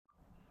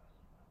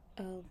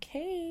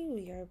Okay,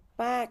 we are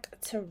back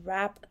to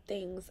wrap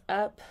things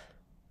up.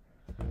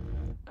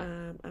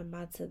 I'm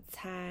about to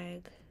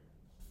tag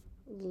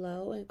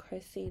Lo and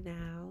Chrissy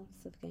now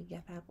so they can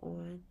get back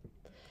on.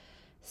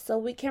 So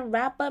we can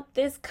wrap up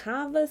this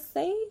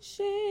conversation.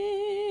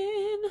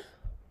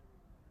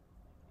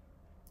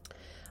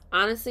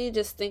 Honestly,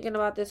 just thinking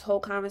about this whole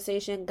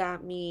conversation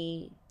got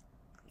me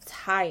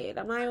tired.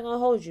 I'm not even gonna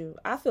hold you.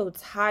 I feel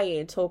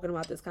tired talking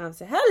about this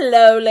conversation.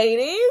 Hello,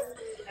 ladies.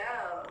 No.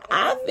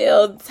 I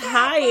feel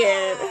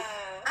tired.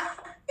 I'm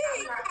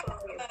not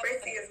calling you.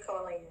 Chrissy is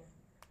calling you.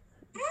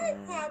 Hey,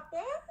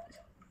 Papa.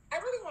 I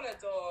really want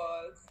a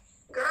dog.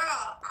 Girl,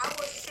 I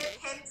will ship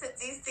him to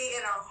DC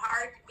in a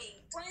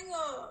heartbeat. Bring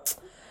him.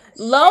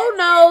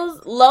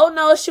 Lo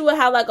knows she would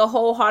have like a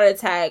whole heart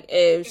attack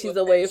if she's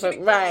away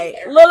from right.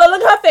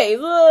 Look her face.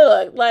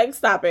 Look, like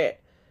stop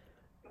it.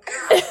 Girl,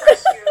 I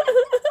trust you.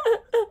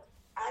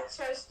 I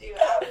trust you.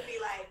 I would be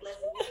like,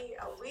 listen, you need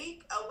a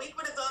week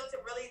with a dog to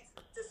really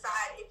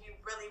decide if you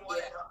really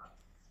want a dog.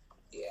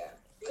 Yeah.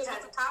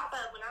 Because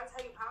Papa, when I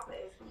tell you Papa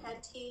is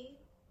petty.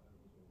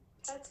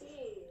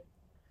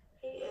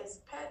 He is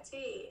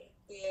petty.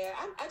 Yeah,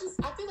 I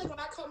feel like when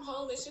I come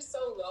home, it's just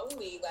so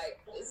lonely. Like,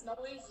 it's no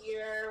one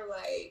here.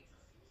 Like,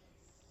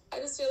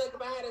 I just feel like if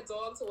I had a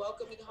dog to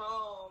welcome me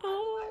home.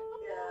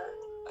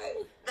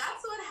 Like,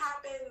 that's what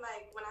happened,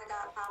 like, when I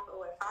got Papa,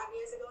 5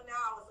 years ago now?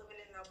 I was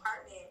living in an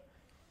apartment.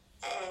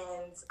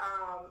 And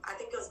I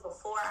think it was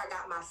before I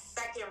got my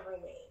second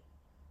roommate.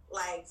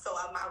 Like, so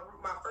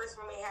my first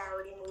roommate had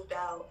already moved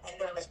out. And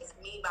then it was just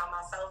me by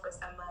myself for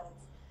some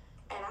months.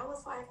 And I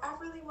was like, I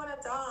really want a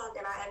dog.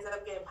 And I ended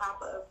up getting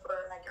Papa for,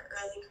 like, an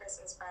early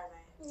Christmas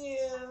present.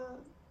 Yeah.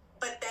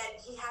 But then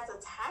he has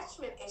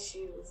attachment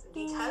issues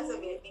because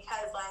of it.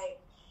 Because,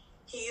 like,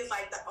 he's,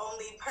 like, the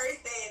only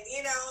person,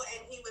 you know?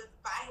 And he was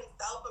by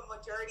himself a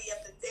majority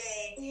of the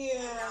day.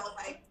 Yeah. And I was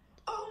like,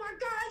 oh, my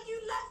God,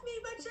 you left me,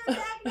 but your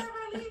dad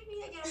never leave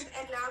me again.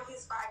 And now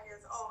he's 5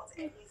 years old,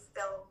 and he's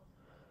still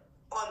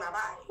on my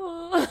body. You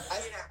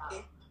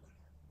know?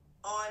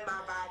 On my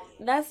body.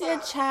 That's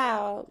your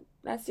child.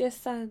 That's your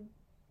son.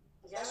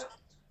 Yeah,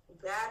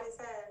 bad as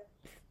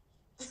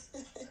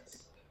hell.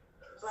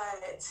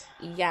 But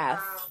yes.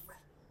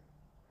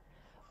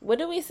 What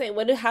do we say?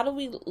 How do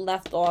we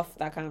left off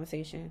that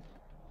conversation?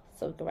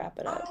 So we can wrap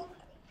it up.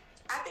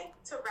 I think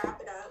to wrap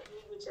it up,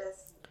 we would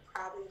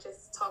probably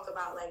talk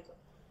about like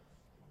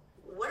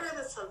what are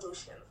the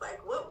solutions? Like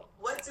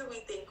what do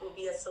we think would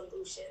be a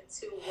solution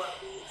to what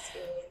we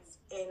experience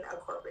in a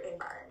corporate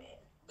environment?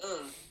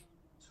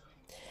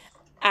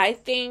 I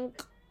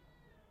think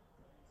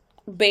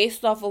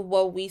based off of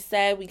what we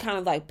said, we kind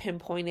of like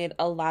pinpointed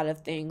a lot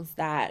of things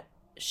that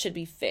should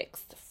be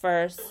fixed.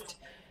 First,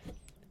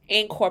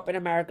 in corporate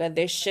America,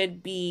 there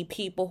should be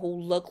people who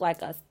look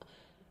like us.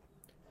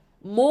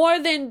 More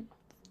than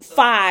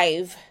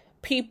 5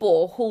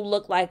 people who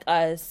look like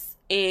us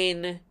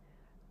in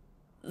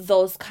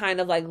those kind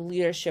of like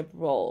leadership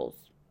roles.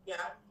 Yeah.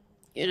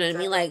 You know what I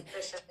mean? Like,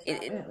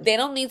 they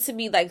don't need to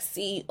be like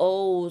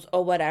CEOs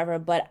or whatever,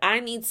 but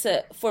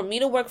for me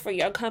to work for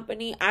your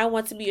company, I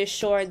want to be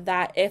assured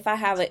that if I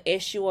have an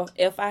issue or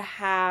if I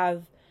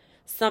have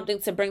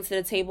something to bring to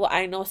the table,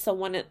 I know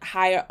someone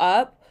higher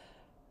up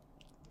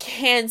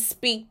can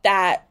speak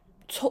that,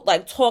 talk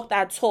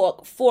that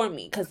talk for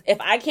me. Because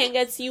if I can't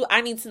get to you, I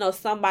need to know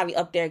somebody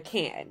up there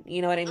can.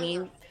 You know what I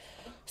mean?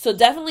 So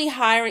definitely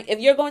hiring, if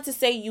you're going to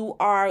say you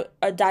are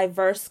a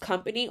diverse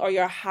company or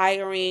you're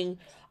hiring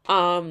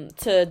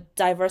to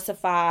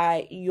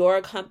diversify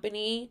your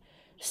company,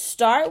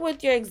 start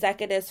with your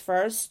executives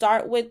first,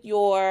 start with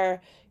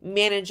your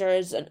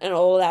managers and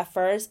all that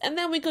first, and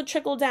then we could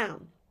trickle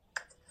down.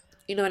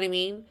 You know what I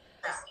mean?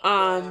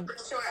 For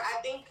sure.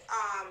 I think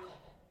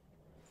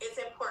it's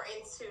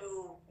important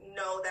to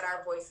know that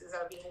our voices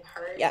are being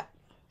heard. Yeah.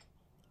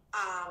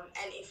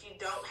 And if you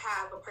don't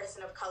have a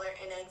person of color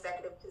in an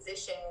executive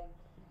position,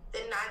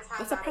 then 9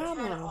 times out of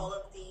 10, all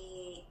of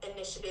the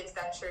initiatives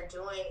that you're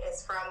doing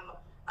is from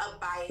a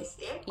biased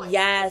standpoint.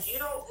 Yes. You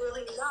don't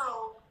really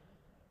know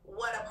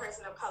what a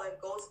person of color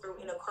goes through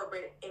in a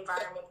corporate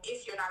environment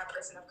if you're not a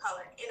person of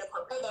color in a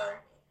corporate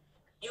environment.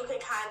 You can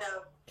kind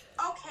of,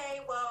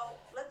 okay, well,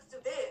 let's do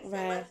this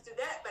and let's do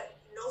that, but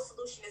no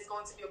solution is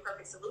going to be a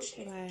perfect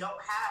solution if you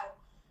don't have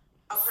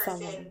a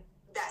person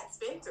that's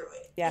been through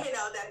it, you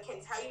know, that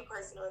can tell you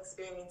personal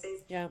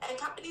experiences. Yeah. And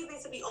companies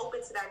need to be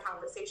open to that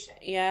conversation.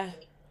 Yeah.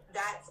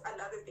 That's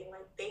another thing.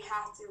 Like, they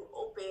have to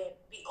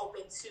be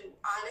open to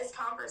honest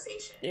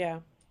conversation. Yeah.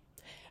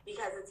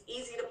 Because it's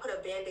easy to put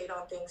a Band-Aid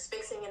on things.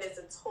 Fixing it is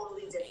a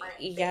totally different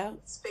thing. Yeah.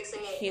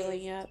 Fixing it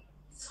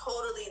is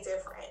totally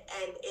different.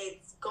 And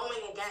it's going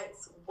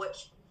against what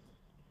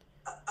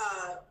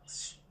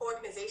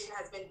organization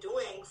has been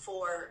doing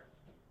for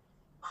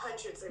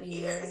hundreds of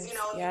years. You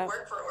know, if you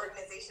work for an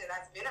organization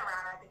that's been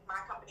around, I think my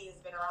company has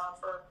been around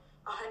for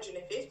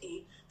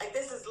 150. Like,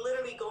 this is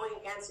literally going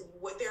against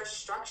what their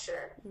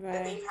structure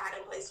that they've had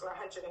in place for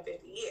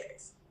 150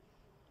 years.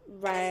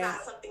 Right. And it's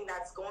not something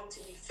that's going to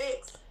be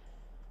fixed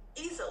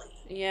easily.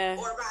 Yeah.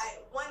 Or by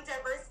one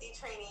diversity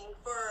training training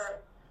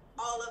for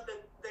all of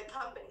the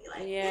company.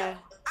 Like, yeah.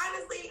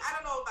 Honestly, I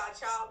don't know about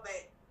y'all,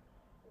 but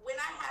when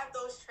I have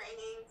those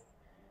trainings,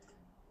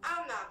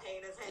 I'm not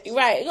paying attention.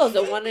 Right, it goes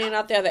to one end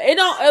out the other. It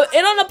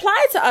don't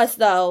apply to us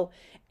though.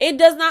 It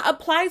does not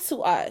apply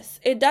to us.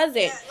 It doesn't.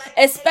 Yeah, like,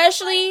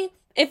 especially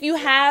if you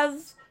have.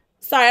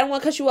 Sorry, I don't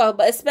want to cut you off,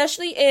 but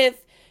especially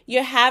if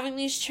you're having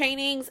these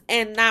trainings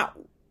and not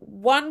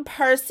one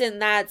person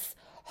that's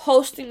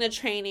hosting the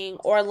training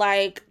or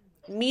like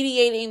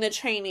mediating the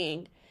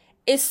training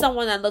is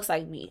someone that looks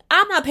like me.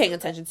 I'm not paying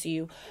attention to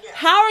you. Yeah.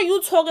 How are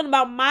you talking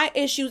about my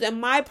issues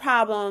and my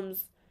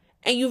problems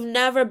and you've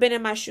never been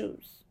in my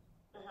shoes?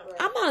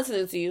 I'm not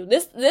listening to you.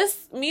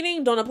 This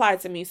meeting don't apply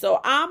to me. So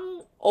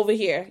I'm over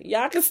here.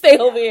 Y'all can stay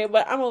over here,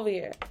 but I'm over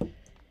here.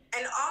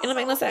 And also, it don't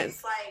make no sense.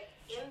 It's like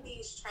in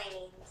these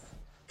trainings,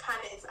 kind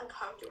of it's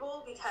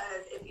uncomfortable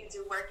because if you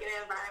do work in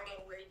an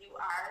environment where you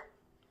are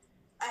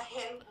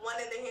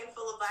one in the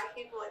handful of Black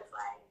people, it's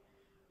like,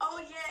 oh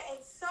yeah,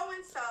 and so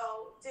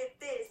did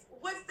this.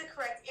 What's the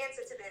correct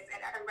answer to this? And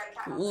everybody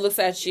kind of looks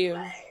at you.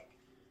 Like,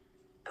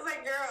 it's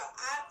like, girl,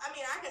 I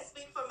mean, I can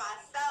speak for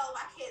myself.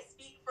 I can't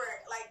speak for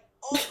like.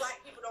 All Black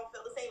people don't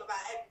feel the same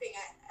about everything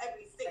at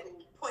every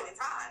single point in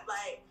time.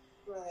 Like,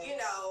 right. You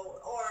know,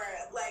 or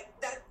like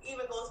that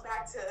even goes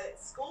back to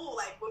school.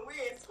 Like when we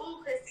were in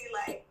school, Chrissy,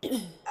 like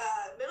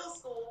middle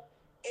school,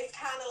 it's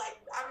kind of like,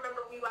 I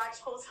remember we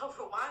watched Hotel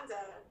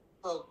Rwanda.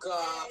 Oh,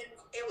 God. And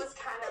it was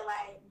kind of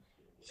like,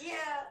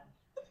 yeah,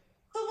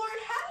 so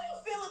Lauren, how do you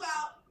feel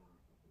about...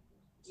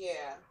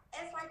 Yeah.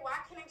 It's like,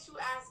 why couldn't you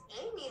ask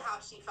Amy how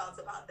she felt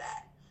about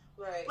that?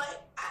 Right. Like,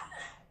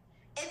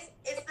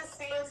 it's the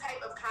same type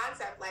of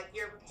concept. Like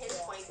you're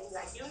pinpointing.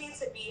 Like you need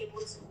to be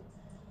able to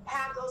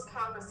have those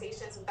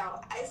conversations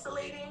without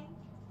isolating.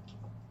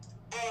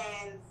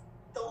 And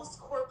those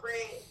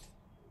corporate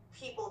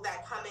people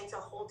that come in to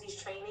hold these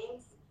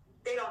trainings,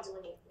 they don't do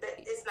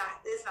anything. It's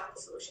not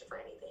the solution for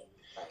anything.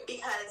 Right.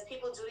 Because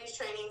people do these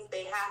trainings,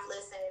 they half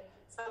listen.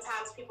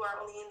 Sometimes people are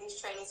only in these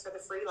trainings for the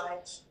free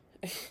lunch.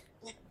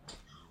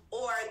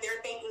 Or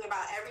they're thinking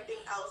about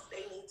everything else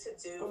they need to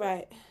do.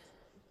 Right.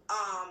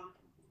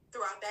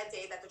 Throughout that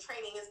day that the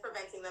training is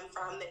preventing them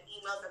from the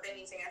emails that they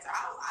need to answer.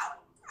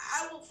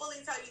 I will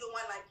fully tell you the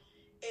one, like,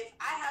 if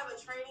I have a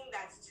training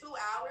that's 2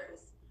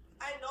 hours,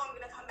 I know I'm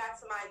going to come back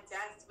to my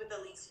desk with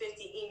at least 50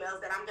 emails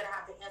that I'm going to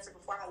have to answer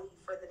before I leave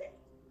for the day.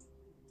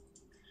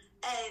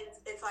 And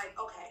it's like,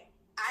 okay,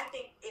 I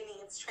think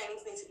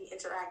trainings need to be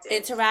interactive.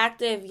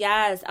 Interactive,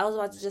 yes. I was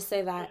about to just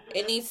say that. Mm-hmm.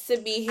 It needs to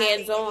be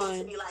hands-on. It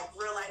needs to be like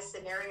real-life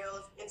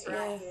scenarios,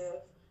 interactive,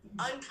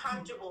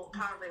 uncomfortable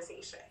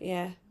conversation.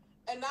 Yeah.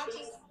 And not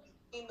just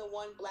being the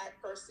one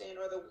Black person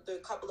or the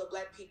couple of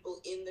Black people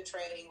in the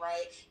training,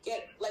 right?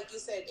 Get, like you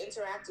said,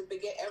 interactive,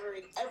 but get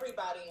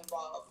everybody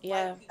involved.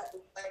 Yeah.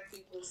 Black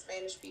people,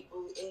 Spanish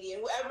people, Indian,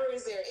 whoever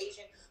is there,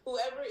 Asian,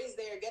 whoever is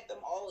there, get them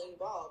all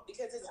involved.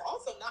 Because it's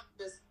also not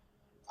just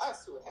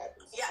us who it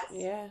happens. Yes.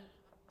 Yeah.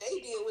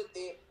 They deal with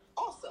it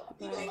also.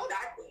 Right.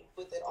 Exactly.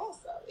 With it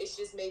also. It's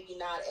just maybe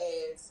not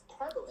as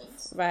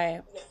prevalent.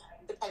 Right.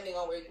 Depending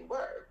on where you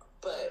work.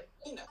 But,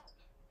 you know.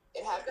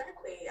 It happens.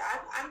 Exactly.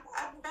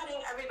 I'm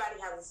betting everybody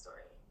has a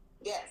story.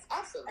 Yes,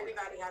 absolutely.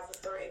 Everybody has a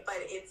story, but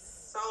it's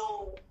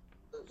so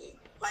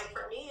like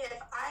for me, if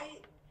I,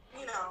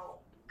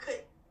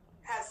 could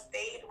have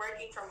stayed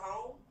working from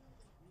home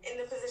in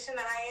the position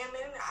that I am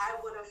in, I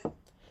would have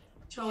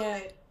chosen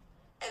it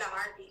in a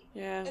heartbeat.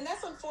 Yeah. And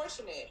that's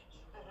unfortunate.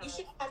 Mm-hmm. You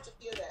shouldn't have to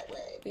feel that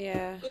way.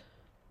 Yeah.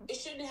 It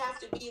shouldn't have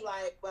to be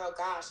like, well,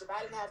 gosh, if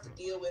I didn't have to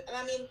deal with, and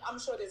I mean, I'm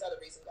sure there's other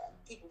reasons that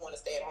people want to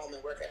stay at home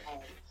and work at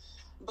home.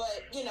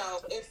 But,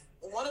 if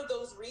one of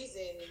those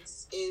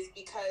reasons is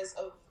because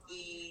of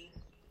the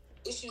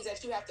issues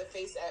that you have to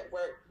face at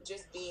work,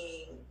 just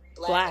being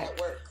black at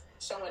work,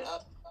 showing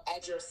up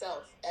as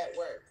yourself at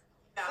work,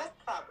 that's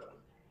a problem.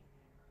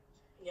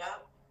 Yeah.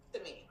 To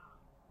me.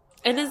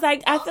 And it's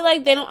like, I feel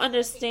like they don't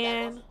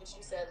understand. What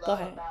you said, Go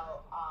ahead.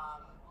 About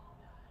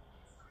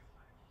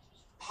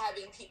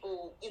having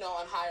people,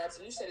 on higher ups,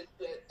 and you said it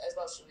as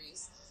well,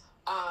 Sharice.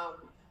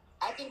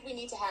 I think we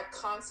need to have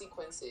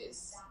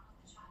consequences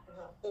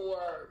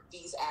for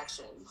these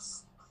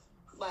actions.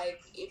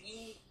 Like, if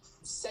you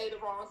say the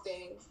wrong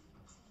thing,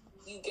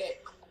 you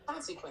get a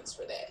consequence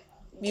for that.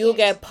 You'll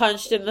get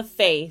punched in the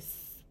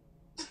face.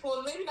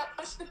 Well, maybe not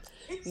punched in the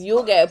face.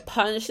 You'll get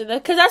punched in the...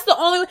 Because that's the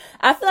only...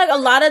 I feel like a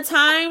lot of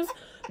times,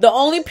 the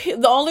only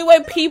way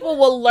people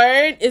will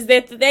learn is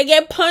that they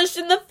get punched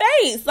in the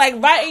face. Like,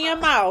 right in your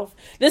mouth.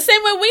 The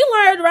same way we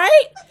learned,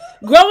 right?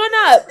 Growing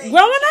up.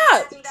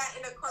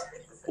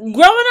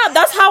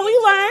 That's how we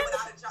learn.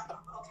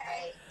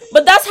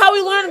 But that's how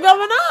we learn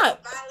growing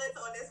up.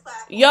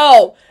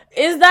 Yo,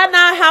 is that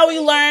not how we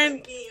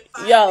learn?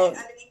 Yo,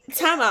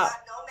 time out.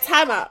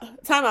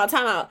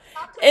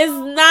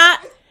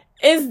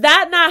 Is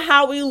that not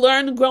how we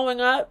learned growing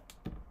up?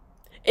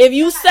 If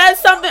you said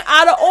something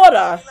out of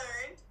order.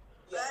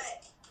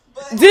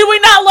 Did we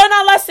not learn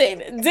our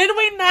lesson? Did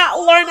we not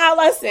learn our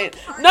lesson?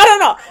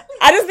 No.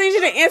 I just need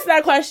you to answer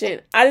that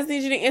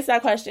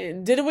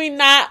question. Did we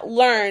not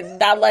learn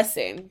that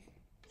lesson?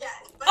 Yes.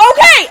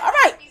 Okay. All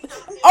right.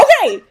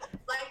 Okay.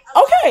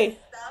 Okay.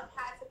 Stuff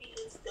had to be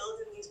instilled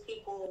in these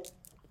people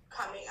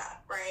coming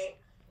up, right?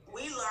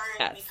 We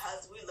learned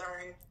because we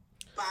learned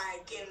by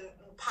getting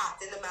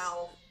popped in the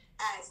mouth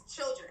as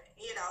children,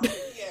 you know? Because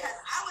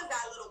I was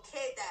that little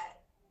kid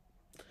that,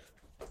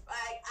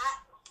 like,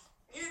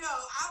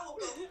 I will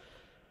go.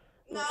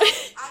 No,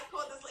 I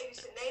called this lady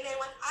Shanae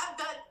once. I've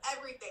done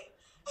everything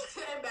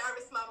to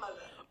embarrass my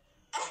mother.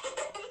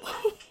 And,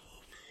 like,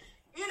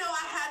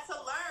 I had to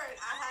learn. And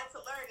how I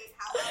learned is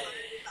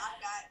I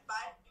got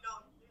by,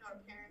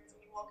 parents,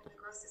 when you walk in the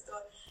grocery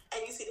store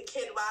and you see the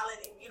kid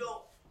wilding and you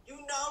know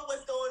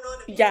what's going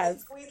on. And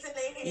yes. Squeezing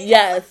their hand.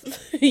 Yes.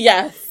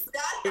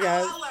 That's how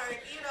I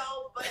learned,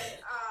 but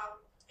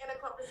in a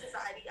corporate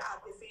society,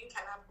 obviously, you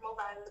cannot promote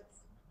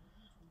violence.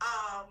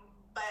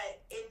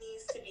 But it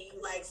needs to be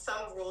like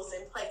some rules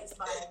in place.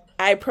 Like,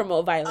 I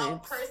promote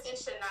violence. A person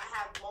should not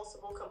have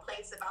multiple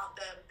complaints about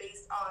them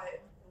based on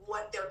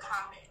what their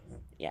comments.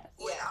 Yes.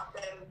 Without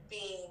them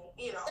being,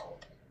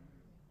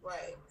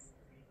 right.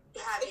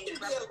 Having it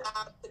can be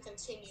allowed to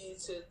continue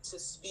to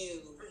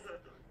spew,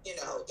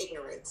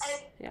 ignorance.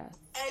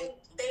 And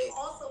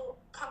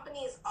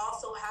companies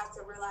also have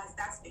to realize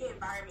that's the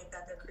environment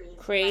that they're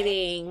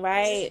creating.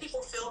 Right? These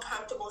people feel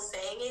comfortable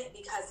saying it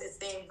because it's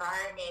the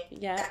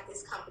environment that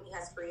this company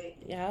has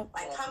created. Yeah.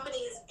 Like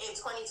companies in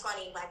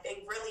 2020, like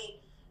they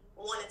really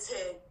wanted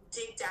to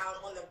dig down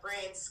on the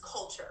brand's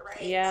culture,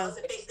 right? Yeah. That was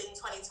a big thing in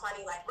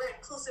 2020. Like, we're an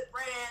inclusive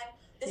brand.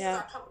 This is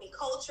our company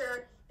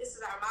culture. This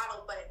is our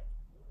model. But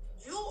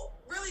you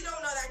really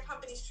don't know that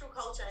company's true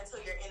culture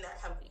until you're in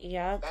that company.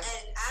 Yeah. And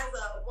as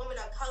a woman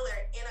of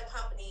color in a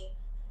company,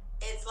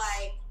 it's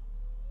like,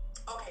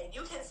 okay,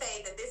 you can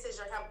say that this is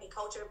your company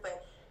culture,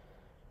 but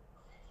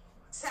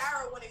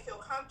Sarah wouldn't feel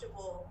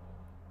comfortable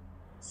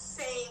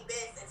saying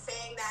this and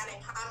saying that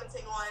and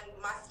commenting on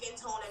my skin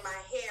tone and my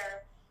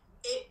hair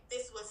if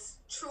this was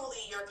truly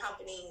your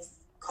company's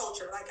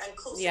culture, like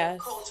inclusive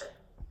culture.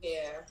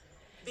 Yeah.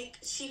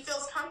 She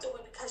feels comfortable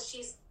because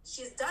she's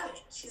done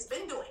it. She's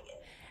been doing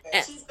it.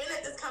 And she's been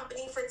at this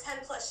company for 10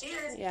 plus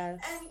years. Yes.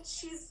 And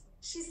she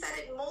said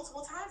it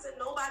multiple times and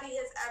nobody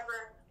has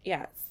ever.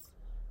 Yes.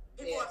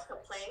 People have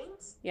complained.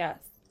 Yes.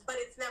 But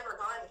it's never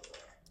gone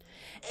anywhere.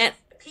 And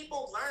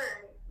people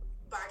learn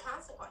by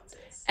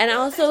consequences. And I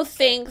also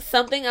think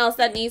something else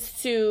that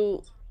needs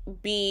to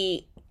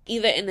be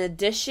either an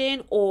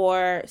addition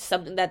or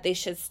something that they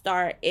should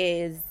start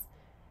is,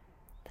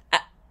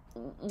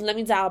 let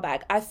me dial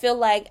back. I feel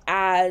like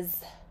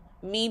as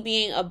me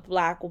being a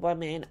Black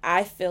woman,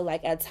 I feel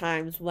like at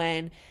times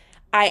when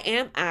I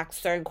am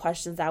asked certain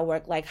questions at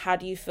work, like, how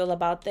do you feel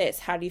about this?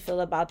 How do you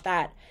feel about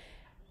that?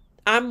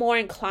 I'm more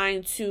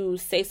inclined to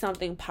say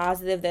something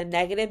positive than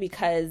negative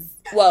because,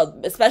 well,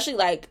 especially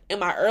like in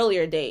my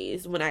earlier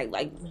days when I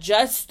like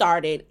just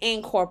started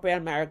in corporate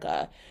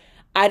America,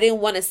 I didn't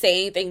want to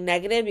say anything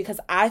negative because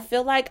I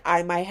feel like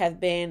I might have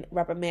been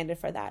reprimanded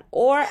for that,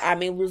 or I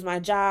may lose my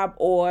job,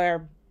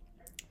 or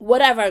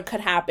whatever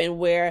could happen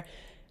where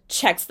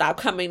checks stop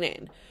coming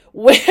in,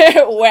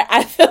 where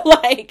I feel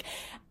like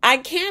I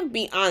can't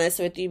be honest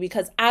with you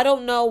because I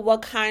don't know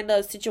what kind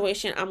of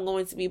situation I'm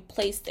going to be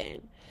placed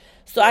in.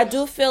 So I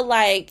do feel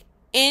like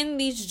in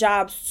these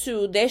jobs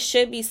too, there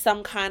should be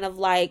some kind of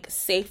like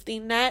safety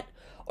net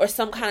or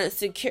some kind of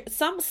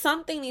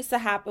something needs to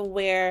happen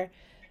where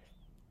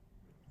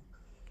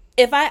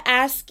if I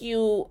ask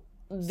you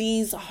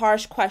these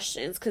harsh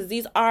questions, because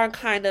these are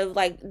kind of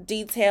like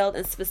detailed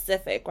and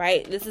specific,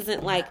 right? This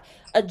isn't like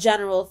a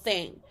general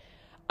thing.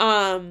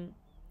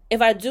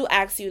 If I do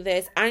ask you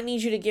this, I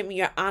need you to give me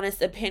your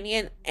honest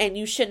opinion, and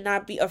you should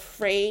not be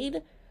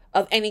afraid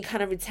of any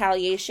kind of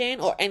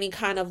retaliation or any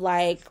kind of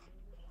like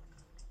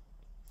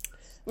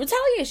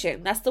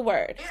retaliation. That's the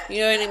word. Yeah, you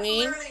know what I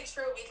mean? That's literally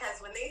true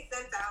because when they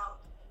sent out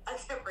a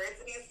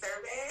diversity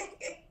survey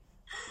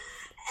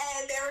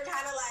and they were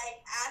kind of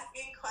like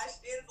asking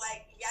questions,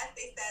 like, yes,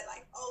 they said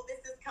like, oh, this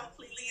is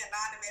completely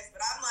anonymous,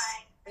 but I'm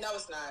like, no,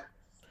 it's not.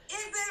 Is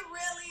it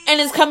really?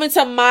 And it's coming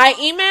to my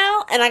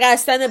email, and I gotta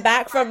send it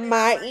back from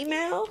my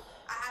email.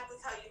 I have to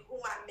tell you who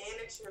my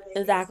manager is.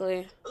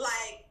 Exactly.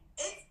 Like,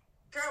 it's,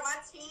 girl,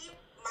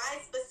 my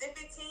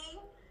specific team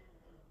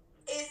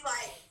is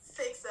like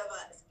 6 of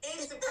us.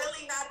 It's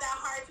really not that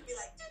hard to be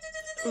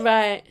like,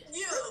 right.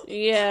 You.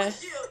 Yeah. It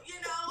was you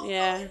know?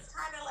 Yeah. So it's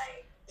kind of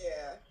like,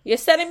 you're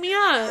setting me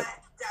up.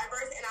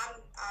 Diverse, and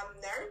I'm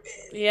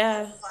nervous.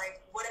 Yeah. It's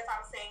like, what if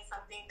I'm saying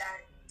something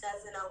that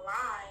doesn't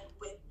align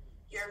with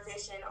your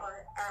vision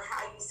or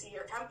how you see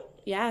your company?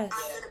 Yes.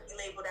 I'm going to be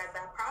labeled as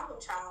that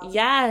problem child.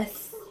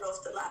 Yes. Who goes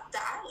to the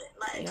island.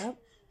 Like,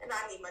 and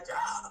I need my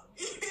job.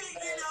 You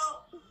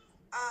know?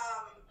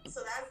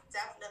 So that's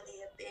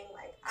definitely a thing.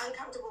 Like,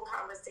 uncomfortable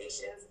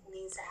conversations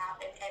needs to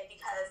happen. And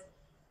because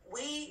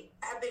we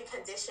have been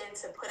conditioned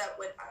to put up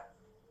with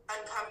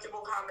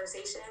uncomfortable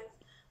conversations,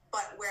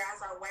 but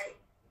whereas our white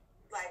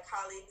like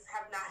colleagues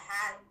have not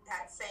had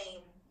that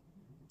same,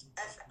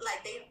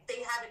 like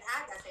they haven't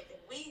had that same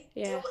thing. We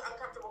deal with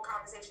uncomfortable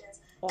conversations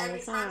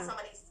every time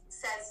somebody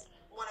says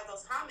one of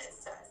those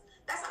comments to us.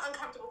 That's an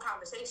uncomfortable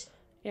conversation.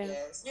 Yeah.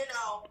 Yes. You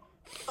know,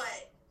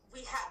 but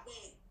we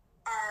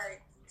are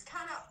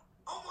kind of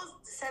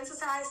almost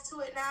desensitized to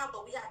it now,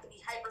 but we have to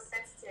be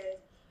hypersensitive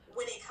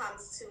when it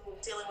comes to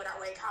dealing with our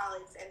white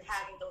colleagues and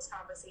having those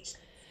conversations.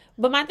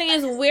 But my thing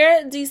is,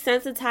 we're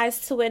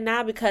desensitized to it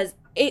now because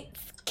it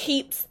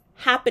keeps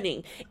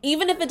happening.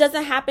 Even if it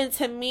doesn't happen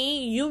to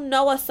me, you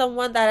know of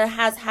someone that it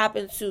has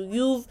happened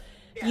to.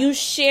 You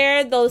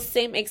share those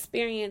same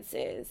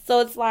experiences.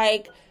 So it's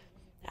like,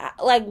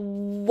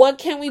 what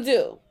can we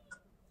do?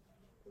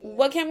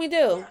 What can we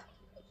do?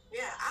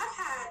 Yeah, I've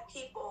had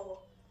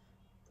people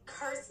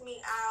curse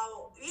me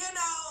out, you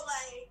know,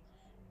 like,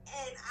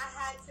 and I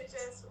had to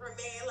just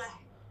remain like,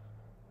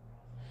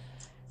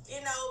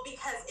 you know,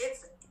 because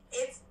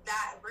it's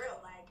that real.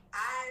 Like,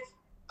 I've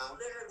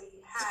literally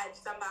had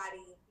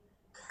somebody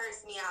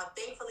curse me out.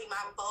 Thankfully,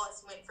 my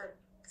boss went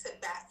to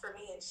bat for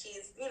me, and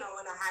she's, you know,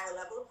 on a higher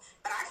level.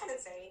 But I couldn't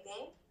say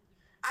anything.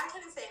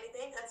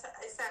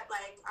 Except,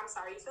 like, I'm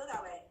sorry you feel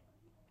that way.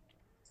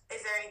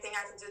 Is there anything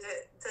I can do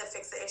to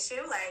fix the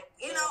issue? Like,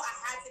 you know, I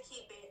had to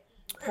keep it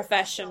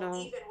professional,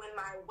 even when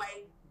my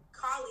white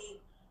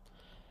colleague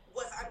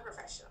was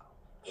unprofessional.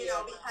 You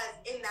know,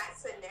 because in that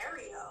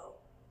scenario,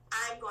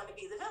 I'm going to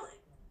be the villain.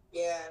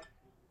 Yeah.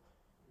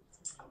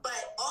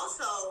 But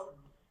also,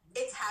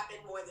 it's happened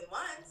more than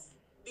once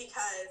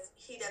because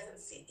he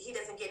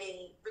doesn't get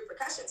any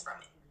repercussions from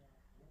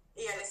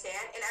it. You understand?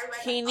 And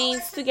everybody. He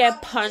needs to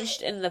get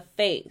punched in the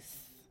face.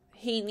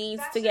 He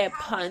needs to get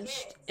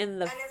punched in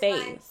the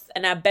face,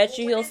 and I bet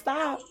you he'll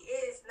stop. He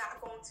is not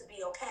going to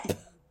be okay.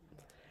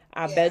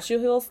 I bet you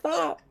he'll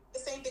stop. The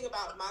same thing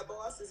about my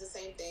boss is the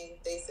same thing.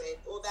 They say,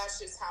 well,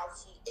 that's just how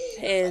he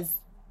is.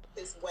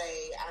 His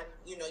way, and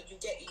you know, you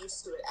get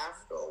used to it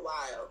after a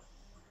while.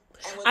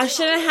 I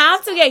shouldn't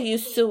have to get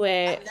used to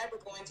it. I'm never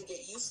going to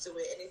get used to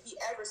it. And if he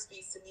ever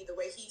speaks to me the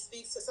way he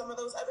speaks to some of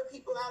those other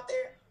people out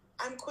there,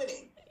 I'm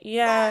quitting.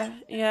 Yeah.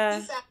 He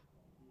said,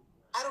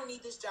 I don't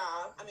need this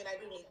job. I mean, I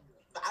do need,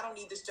 but I don't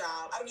need this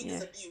job. I don't need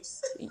this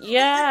abuse.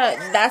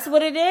 Yeah, that's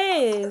what it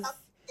is. I'll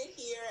sit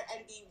here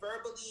and be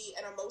verbally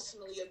and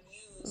emotionally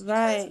abused.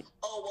 Right. Because,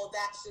 oh, well,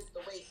 that's just the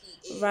way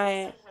he is.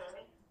 Right.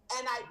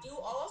 And I do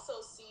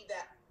also see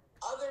that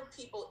other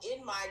people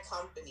in my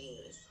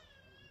company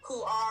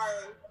who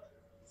are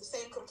the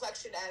same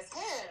complexion as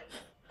him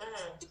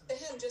speak to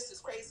him just as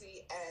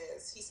crazy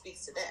as he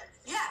speaks to them.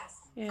 Yes.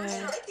 Yeah.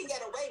 And they can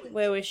get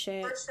away with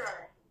shit. For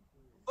sure.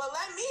 But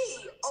let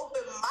me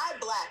open my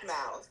black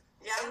mouth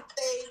and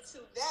say to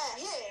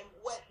him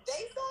what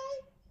they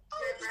say.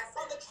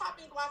 On the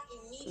chopping block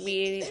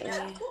immediately. They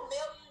have to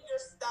mail you your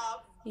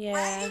stuff. Yeah.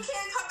 Right? You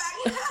can't come back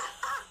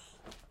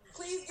here.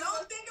 Please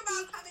don't think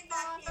about coming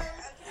back here,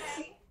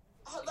 okay?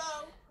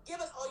 Hello? Give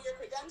us all your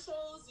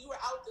credentials. You were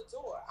out the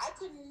door. I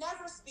could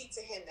never speak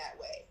to him that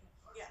way.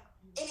 Yeah.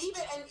 And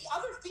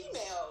other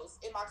females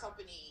in my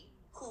company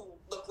who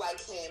look like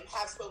him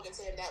have spoken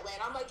to him that way.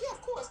 And I'm like, yeah,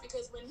 of course,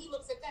 because when he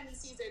looks at them, he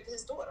sees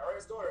his daughter or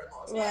his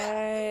daughter-in-law.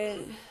 Right.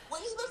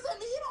 When he looks at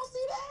me, he don't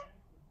see that.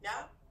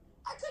 Yeah.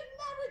 I could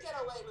never get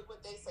away with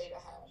what they say to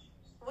him.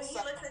 When he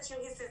looks at you,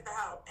 he sees the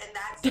help. And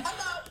that's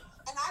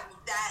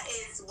that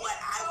is what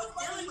I was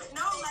dealing with.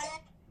 No, like,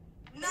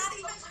 not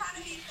even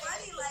trying to be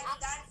funny. Like,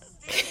 that's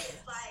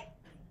serious. Like,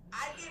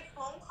 I get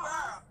phone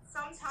calls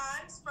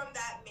sometimes from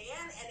that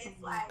man, and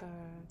it's like,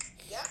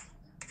 yeah,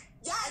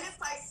 and it's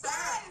like, sir,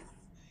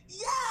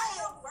 I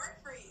don't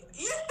work for you.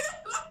 You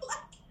know,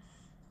 like,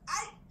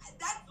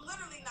 that's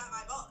literally not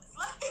my boss.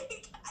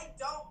 Like, I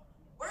don't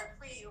work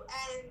for you,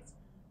 and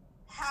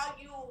how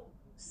you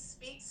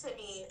speak to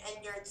me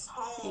and your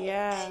tone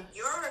and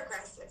your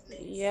aggressiveness,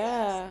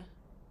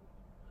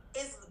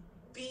 is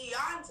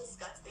beyond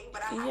disgusting,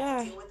 but I have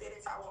to deal with it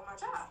if I want my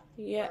job.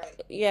 Yeah,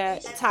 right? Yeah,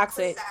 and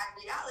toxic. That's a sad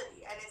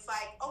reality. And it's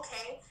like,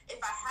 okay, if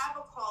I have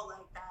a call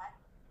like that,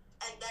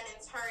 and then in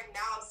turn,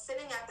 now I'm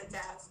sitting at the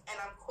desk and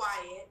I'm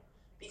quiet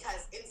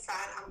because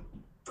inside I'm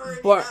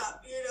burning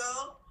up, you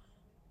know?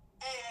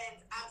 And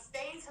I'm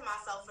staying to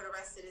myself for the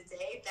rest of the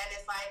day, then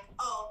it's like,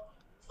 oh,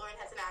 Lauren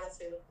has an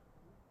attitude.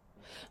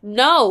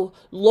 No,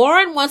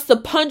 Lauren wants to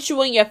punch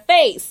you in your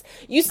face.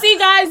 You see,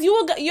 guys,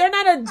 you're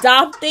not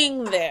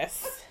adopting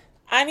this.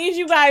 I need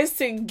you guys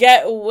to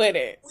get with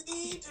it.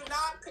 We do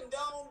not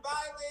condone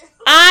violence.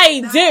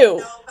 I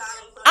do.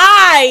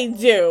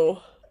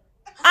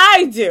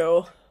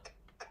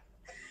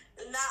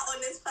 Not on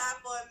this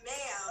platform,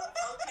 ma'am.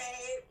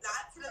 Okay,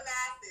 not to the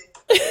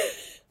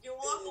masses. You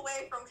walk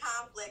away from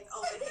conflict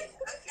over here.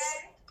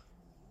 Okay.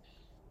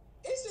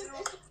 It's listen.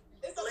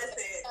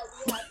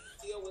 We have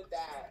to deal with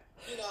that.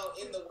 You know,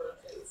 in the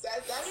workplace.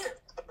 That's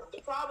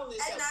the problem is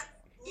and that's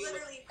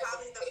literally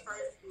probably the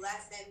first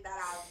lesson that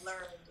I've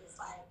learned is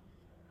like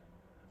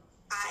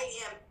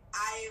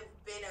I've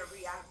been a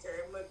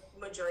reactor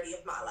majority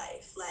of my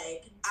life.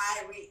 Like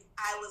I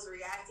was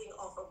reacting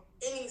off of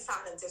any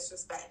sign of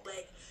disrespect.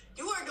 Like,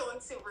 you are going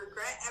to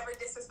regret ever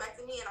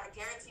disrespecting me, and I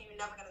guarantee you're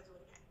never going to do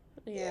it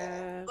again.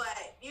 Yeah.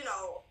 But, you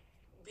know,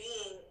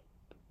 being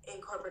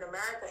in corporate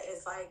America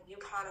is like, you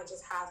kind of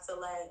just have to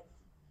let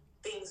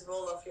things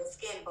roll off your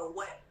skin. But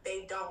what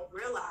they don't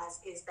realize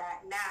is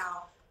that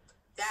now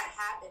that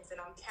happens and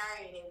I'm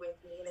carrying it with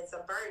me and it's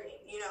a burden,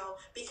 you know,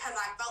 because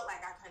I felt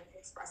like I couldn't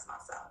express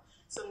myself.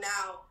 So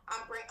now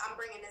I'm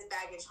bringing this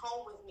baggage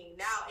home with me.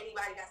 Now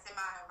anybody that's in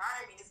my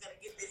environment is going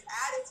to get this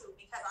attitude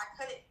because I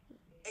couldn't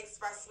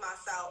express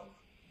myself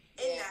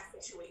in that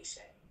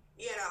situation,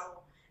 you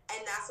know.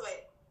 And that's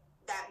what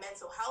that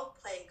mental health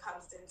play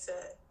comes into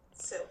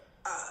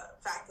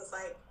factors.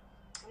 Like,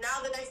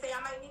 now the next day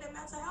I might need a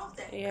mental health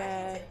day.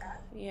 Yeah.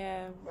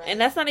 Yeah. Right. And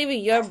that's not even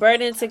your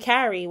burden to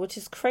carry, which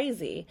is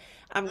crazy.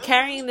 I'm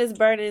carrying this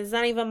burden. It's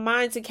not even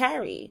mine to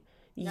carry.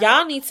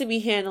 Y'all need to be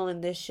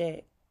handling this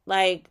shit.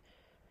 Like,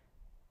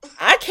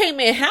 I came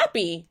in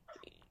happy.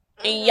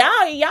 And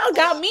y'all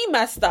got me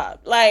messed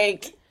up.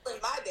 Like,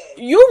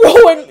 you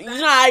ruined,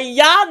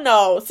 y'all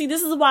know. See,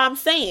 this is why I'm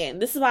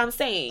saying.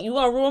 You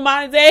gonna ruin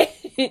my day?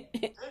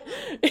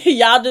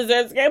 Y'all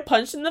deserve to get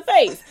punched in the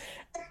face.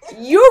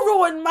 You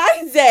ruined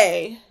my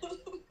day.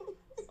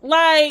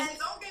 Like, and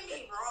don't get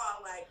me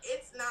wrong, like,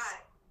 it's not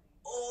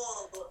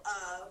all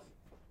of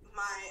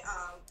my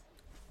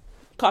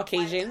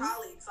Caucasians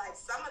colleagues. Like,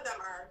 some of them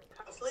are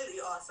completely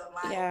awesome.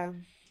 Like,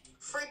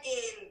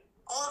 freaking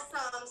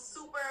awesome,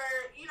 super,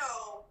 you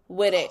know,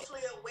 with it,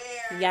 socially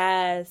aware.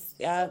 Yes,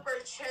 yeah. Super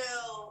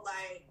chill.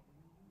 Like,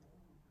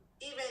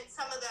 even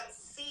some of them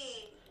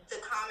see the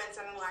comments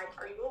and I'm like,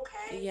 are you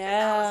okay?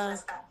 Yeah.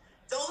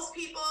 Those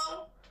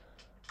people,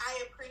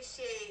 I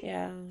appreciate.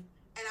 Yeah.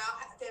 And I'll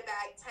have their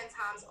bag 10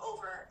 times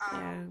over.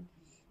 Yeah.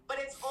 But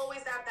it's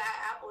always that bad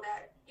apple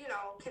that, you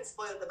know, can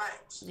spoil the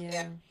bunch.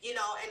 Yeah. You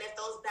know, and if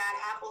those bad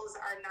apples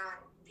are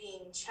not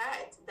being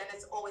checked, then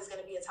it's always going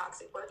to be a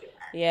toxic work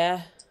environment.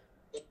 Yeah.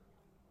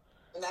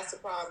 And that's the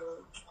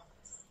problem.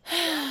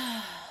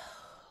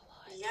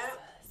 Yep.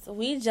 So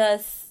we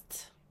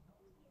just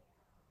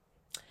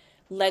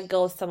let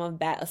go of some of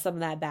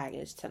that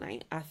baggage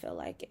tonight. I feel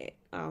like it.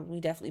 We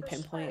definitely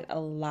pinpointed a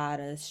lot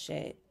of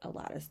shit, a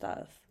lot of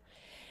stuff.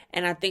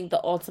 And I think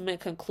the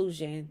ultimate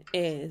conclusion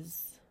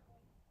is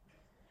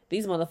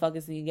these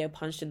motherfuckers need to get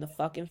punched in the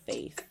fucking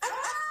face.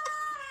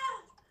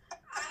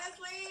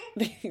 Honestly,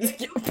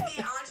 if you can be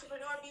an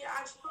entrepreneur, be an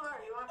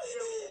entrepreneur. You want to do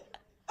it.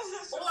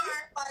 Or,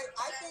 like,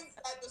 I think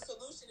that the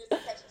solution is to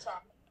catch a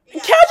charge.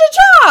 Yeah. Catch a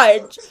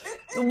charge.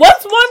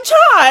 What's one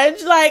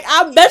charge? Like,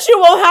 I bet you it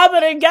won't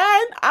happen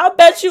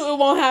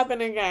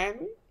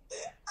again.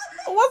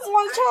 What's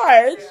one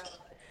charge?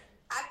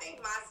 I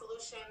think my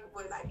solution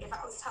was, like, if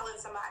I was telling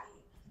somebody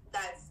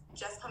that's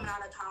just coming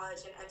out of college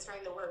and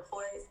entering the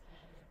workforce,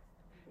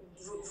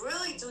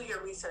 really do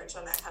your research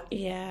on that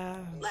company. Yeah.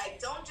 Like,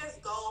 don't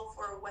just go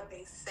for what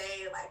they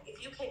say. Like,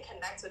 if you can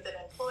connect with an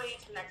employee,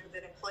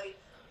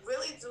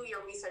 really do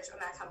your research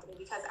on that company,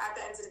 because at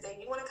the end of the day,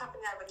 you want a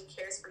company that really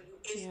cares for you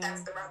if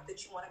that's the route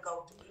that you want to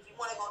go through. If you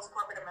want to go to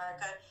corporate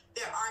America,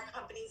 there are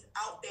companies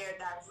out there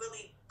that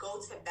really go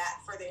to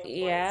bat for their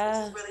employees.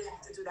 Yeah. You really have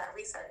to do that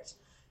research.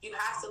 You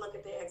have to look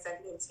at their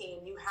executive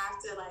team. You have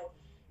to, like,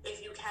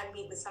 if you can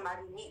meet with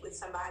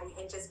somebody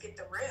and just get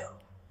the real,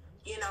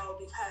 you know,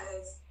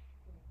 because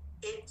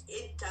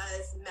it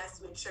does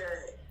mess with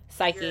your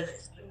psyche, your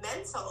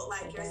mental,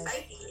 like your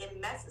psyche. It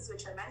messes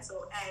with your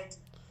mental, and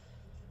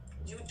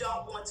you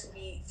don't want to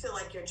feel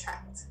like you're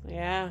trapped.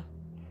 Yeah.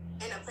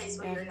 In a place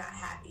where you're not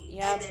happy,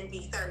 and then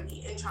be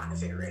 30 and trying to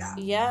figure it out.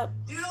 Yep.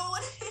 You don't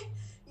want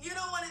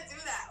to do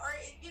that, or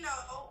you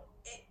know,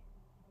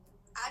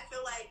 I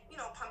feel like, you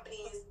know,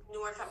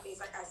 newer companies,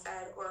 like I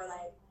said, or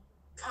like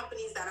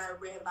companies that are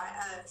ran by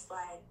us,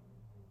 like,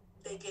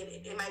 they get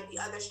it. It might be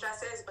other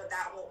stressors, but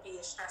that won't be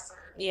a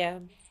stressor. Yeah.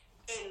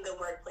 In the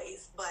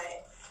workplace,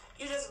 but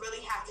you just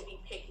really have to be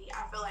picky.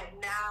 I feel like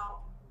now,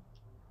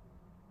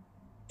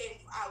 if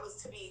I was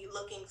to be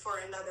looking for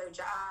another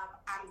job,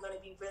 I'm going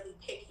to be really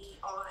picky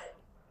on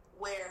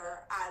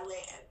where I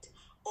land.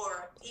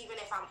 Or even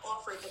if I'm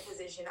offered the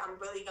position, I'm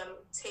really going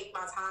to take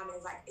my time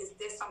and, like, is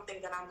this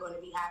something that I'm going to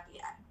be happy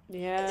at?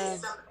 Yeah.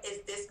 Is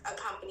this a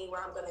company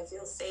where I'm going to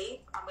feel safe?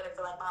 I'm going to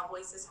feel like my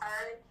voice is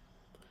heard,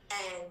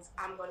 and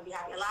I'm going to be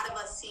happy. A lot of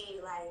us see,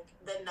 like,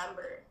 the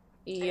number.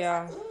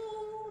 Yeah. It's like,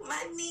 ooh,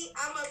 money,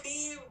 I'm going to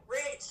be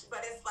rich. But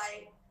it's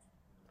like,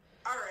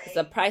 all right. It's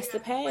a price to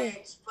pay.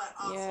 Rich, but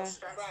also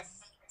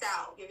stressed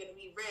out. You're going to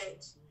be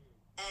rich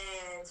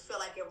and feel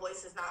like your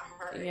voice is not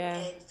heard,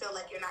 and feel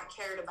like you're not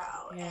cared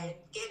about, and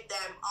give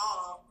them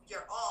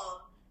your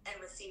all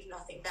and receive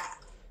nothing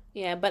back.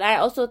 Yeah, but I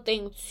also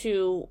think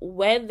too,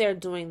 when they're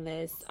doing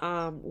this,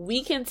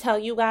 we can tell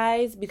you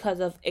guys because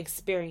of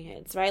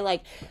experience, right?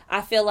 Like,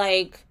 I feel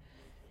like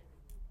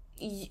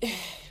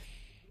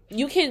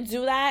you can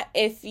do that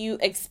if you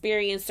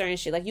experience certain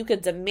shit. Like, you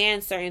could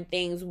demand certain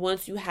things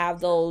once you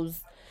have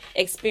those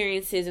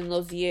experiences and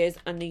those years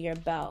under your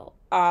belt.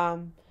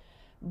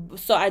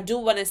 So I do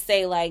want to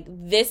say, like,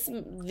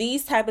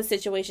 these type of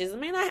situations, I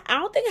mean, I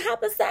don't think it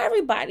happens to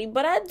everybody,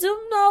 but I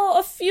do know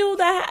a few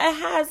that it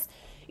has,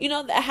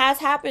 that has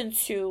happened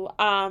to.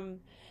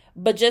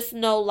 But just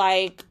know,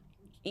 like,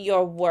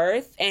 your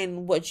worth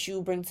and what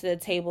you bring to the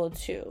table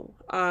too.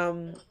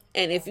 And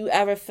if you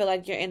ever feel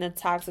like you're in a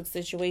toxic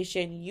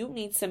situation, you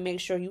need to make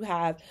sure you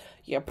have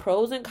your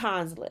pros and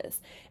cons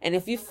list. And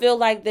if you feel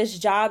like this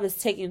job is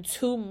taking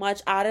too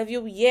much out of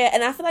you,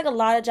 and I feel like a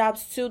lot of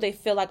jobs too, they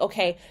feel like,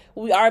 okay,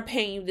 we are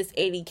paying you this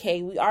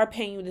 $80K, we are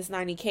paying you this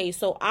 $90K,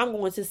 so I'm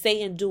going to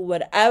say and do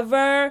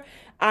whatever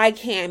I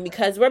can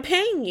because we're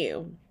paying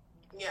you.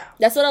 Yeah.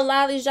 That's what a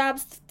lot of these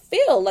jobs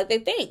feel like. They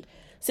think,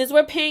 since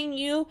we're paying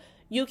you,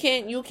 you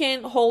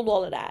can hold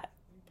all of that.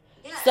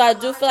 Yeah, so I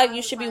do feel like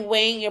you should be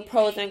weighing your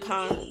pros and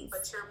cons.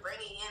 But you're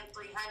bringing in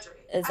 300.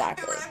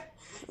 Exactly.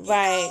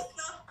 Right.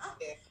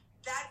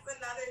 That's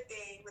another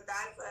thing, but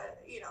that's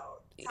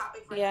a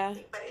topic for another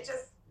thing. But it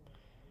just,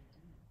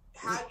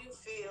 how you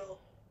feel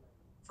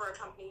for a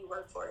company you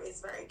work for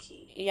is very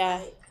key.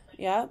 Yeah.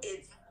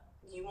 It's,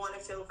 you want to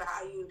feel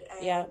valued,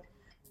 and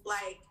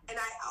and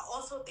I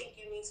also think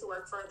you need to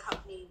work for a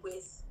company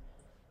with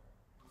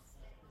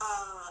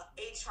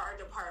HR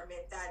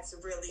department that's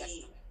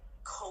really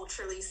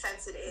culturally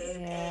sensitive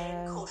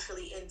and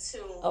culturally in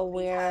tune,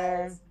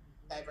 aware,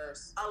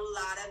 diverse. A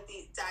lot of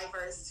these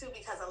diverse too,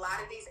 because a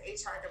lot of these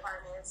HR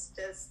departments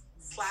just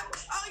slap.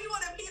 Oh, you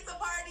want a pizza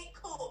party?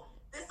 Cool.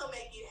 This will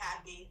make you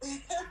happy.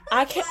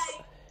 I can't.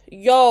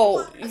 You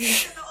want in the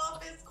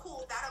office?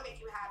 Cool. That'll make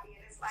you happy.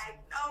 And it's like,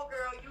 no,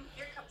 girl,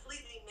 you're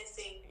completely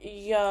missing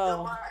the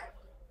mark.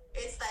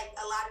 It's like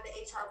a lot of the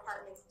HR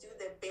departments do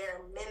the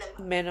bare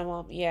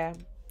minimum.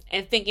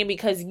 And thinking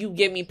because you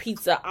give me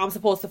pizza, I'm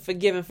supposed to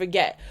forgive and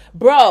forget.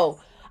 Bro,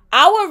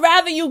 I would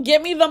rather you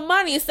give me the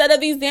money instead of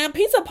these damn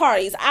pizza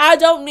parties. I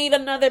don't need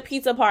another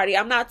pizza party.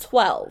 I'm not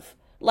 12.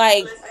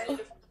 Like, listen,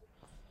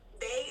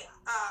 they,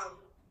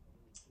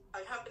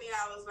 a company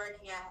that I was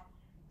working at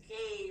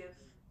gave,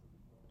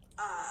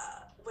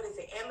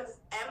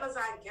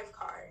 Amazon gift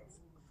cards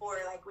for,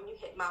 like, when you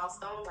hit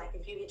milestone, like,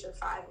 if you hit your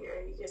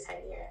 5-year, your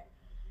 10-year.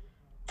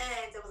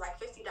 And it was like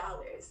 $50.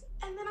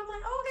 And then I'm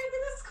like, oh, okay,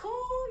 this is cool,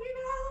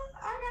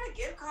 I got a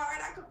gift card.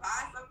 I could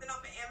buy something off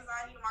of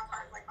Amazon. My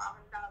card's like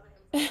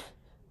 $500.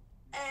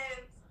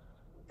 And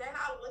then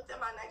I looked at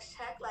my next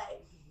check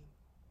like,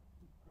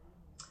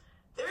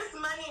 there's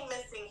money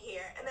missing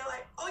here. And they're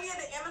like, oh, yeah,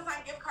 the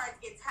Amazon gift cards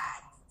get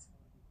taxed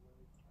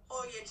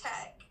on your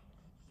check.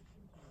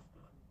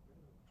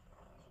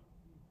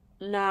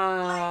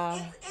 Nah.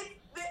 Like,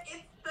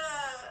 it's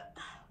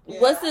the...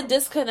 What's the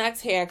disconnect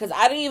here? Because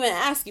I didn't even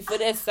ask you for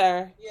this,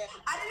 sir. Yeah.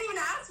 I didn't even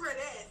ask for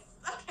this.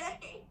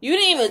 Okay. You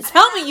didn't even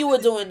tell me you were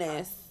doing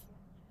this.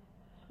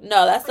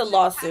 No, that's a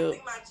lawsuit.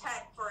 My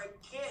check for a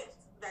gift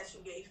that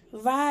you gave me.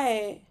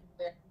 Right.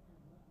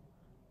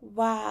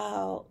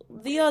 Wow.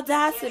 The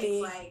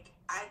audacity. Like,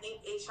 I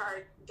think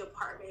HR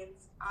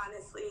departments,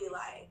 honestly,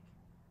 like,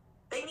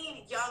 they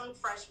need young,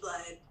 fresh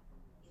blood.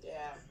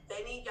 Yeah.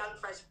 They need young,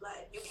 fresh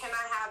blood. You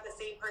cannot have the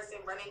same person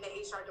running the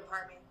HR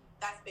department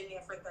that's been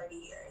there for 30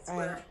 years. Right.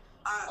 Where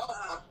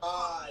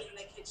coffee in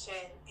the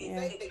kitchen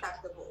is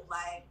acceptable.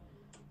 Like,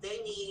 they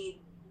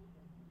need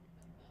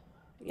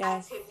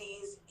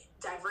activities,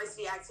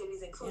 diversity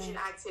activities, inclusion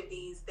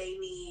activities. They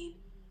need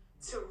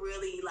to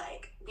really,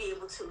 like, be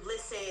able to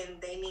listen.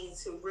 They need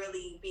to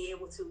really be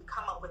able to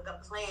come up with a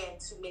plan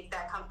to make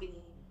that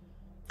company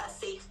a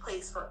safe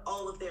place for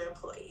all of their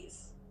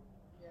employees.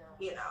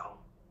 Yeah.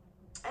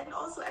 And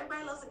also,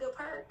 everybody loves a good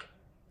perk.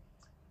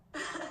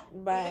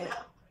 Right.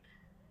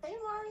 Hey,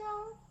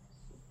 Mario.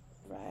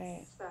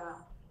 Right. So,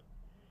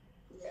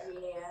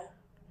 yeah.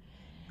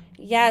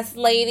 Yes,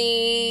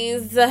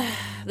 ladies.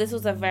 This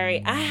was I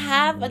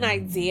have an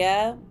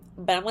idea,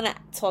 but I'm going to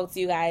talk to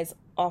you guys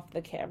off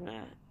the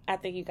camera. I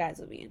think you guys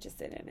would be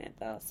interested in it,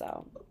 though.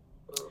 So,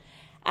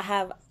 I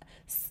have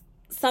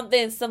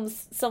something,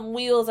 some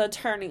wheels are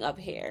turning up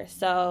here.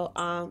 So,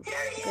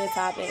 good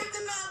topic.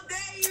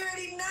 You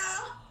already know.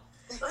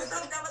 What's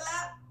up, double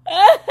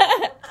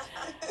up?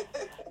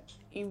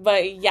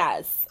 But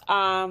yes,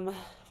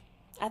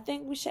 I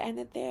think we should end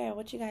it there.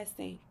 What you guys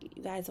think?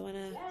 You guys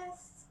wanna?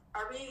 Yes.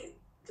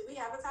 Do we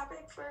have a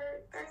topic for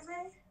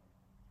Thursday?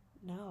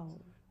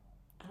 No,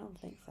 I don't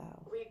think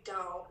so. We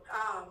don't.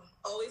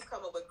 Always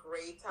come up with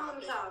great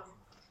topics.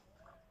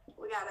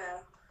 We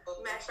gotta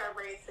mash our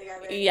brains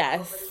together.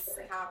 Yes.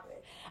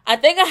 I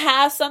think I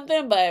have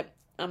something, but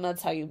I'm gonna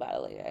tell you about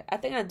it later. I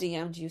think I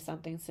DM'd you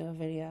something to a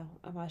video.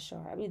 I'm not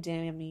sure. I'll be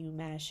DMing you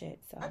mad shit.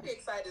 So I'd be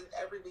excited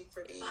every week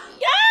for these.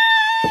 Yeah.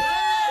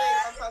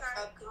 That is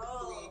our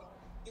goal.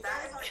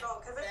 Because it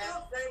feels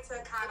good to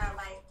kind of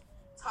like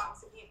talk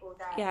to people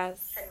that can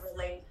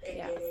relate and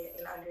get it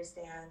and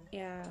understand.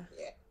 Yeah.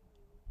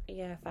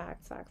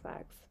 Facts.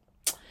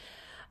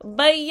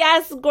 But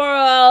yes,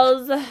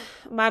 girls,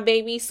 my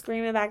baby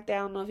screaming back there. I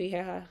don't know if you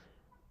hear her.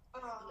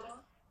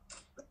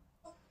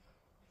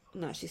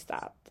 No, she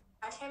stopped.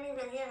 I can't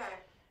even hear her.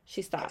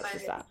 She stopped.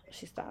 This is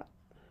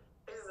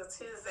a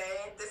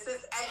Tuesday. This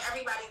is, and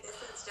everybody, this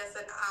is just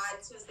an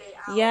odd Tuesday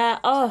out. Yeah.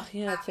 Oh,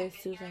 yeah. Today's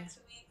Tuesday.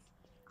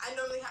 I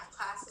normally have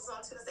classes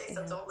on Tuesday,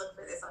 so don't look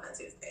for this on a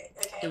Tuesday.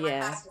 Okay. My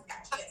class just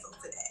got canceled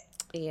today.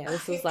 Yeah.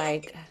 This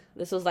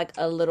was like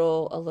a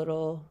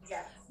little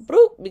yes.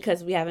 Broop,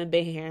 because we haven't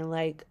been here in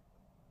like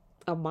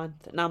a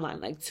month. And I'm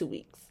like 2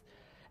 weeks.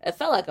 It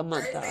felt like a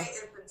month Thursday though.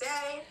 Is the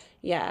day.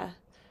 Yeah.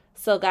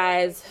 So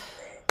guys,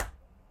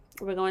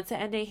 we're going to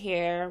end it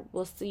here.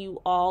 We'll see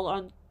you all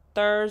on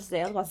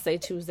Thursday. I was about to say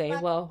Tuesday.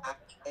 Well,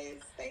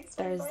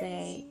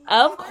 Thursday.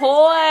 Of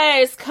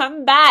course.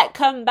 Come back.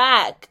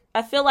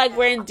 I feel like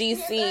we're in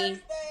DC.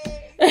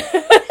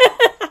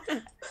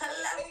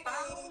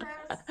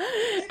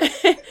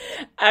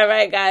 All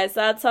right, guys.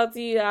 I'll talk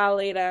to you all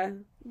later.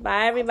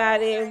 Bye,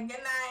 everybody. Good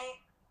night.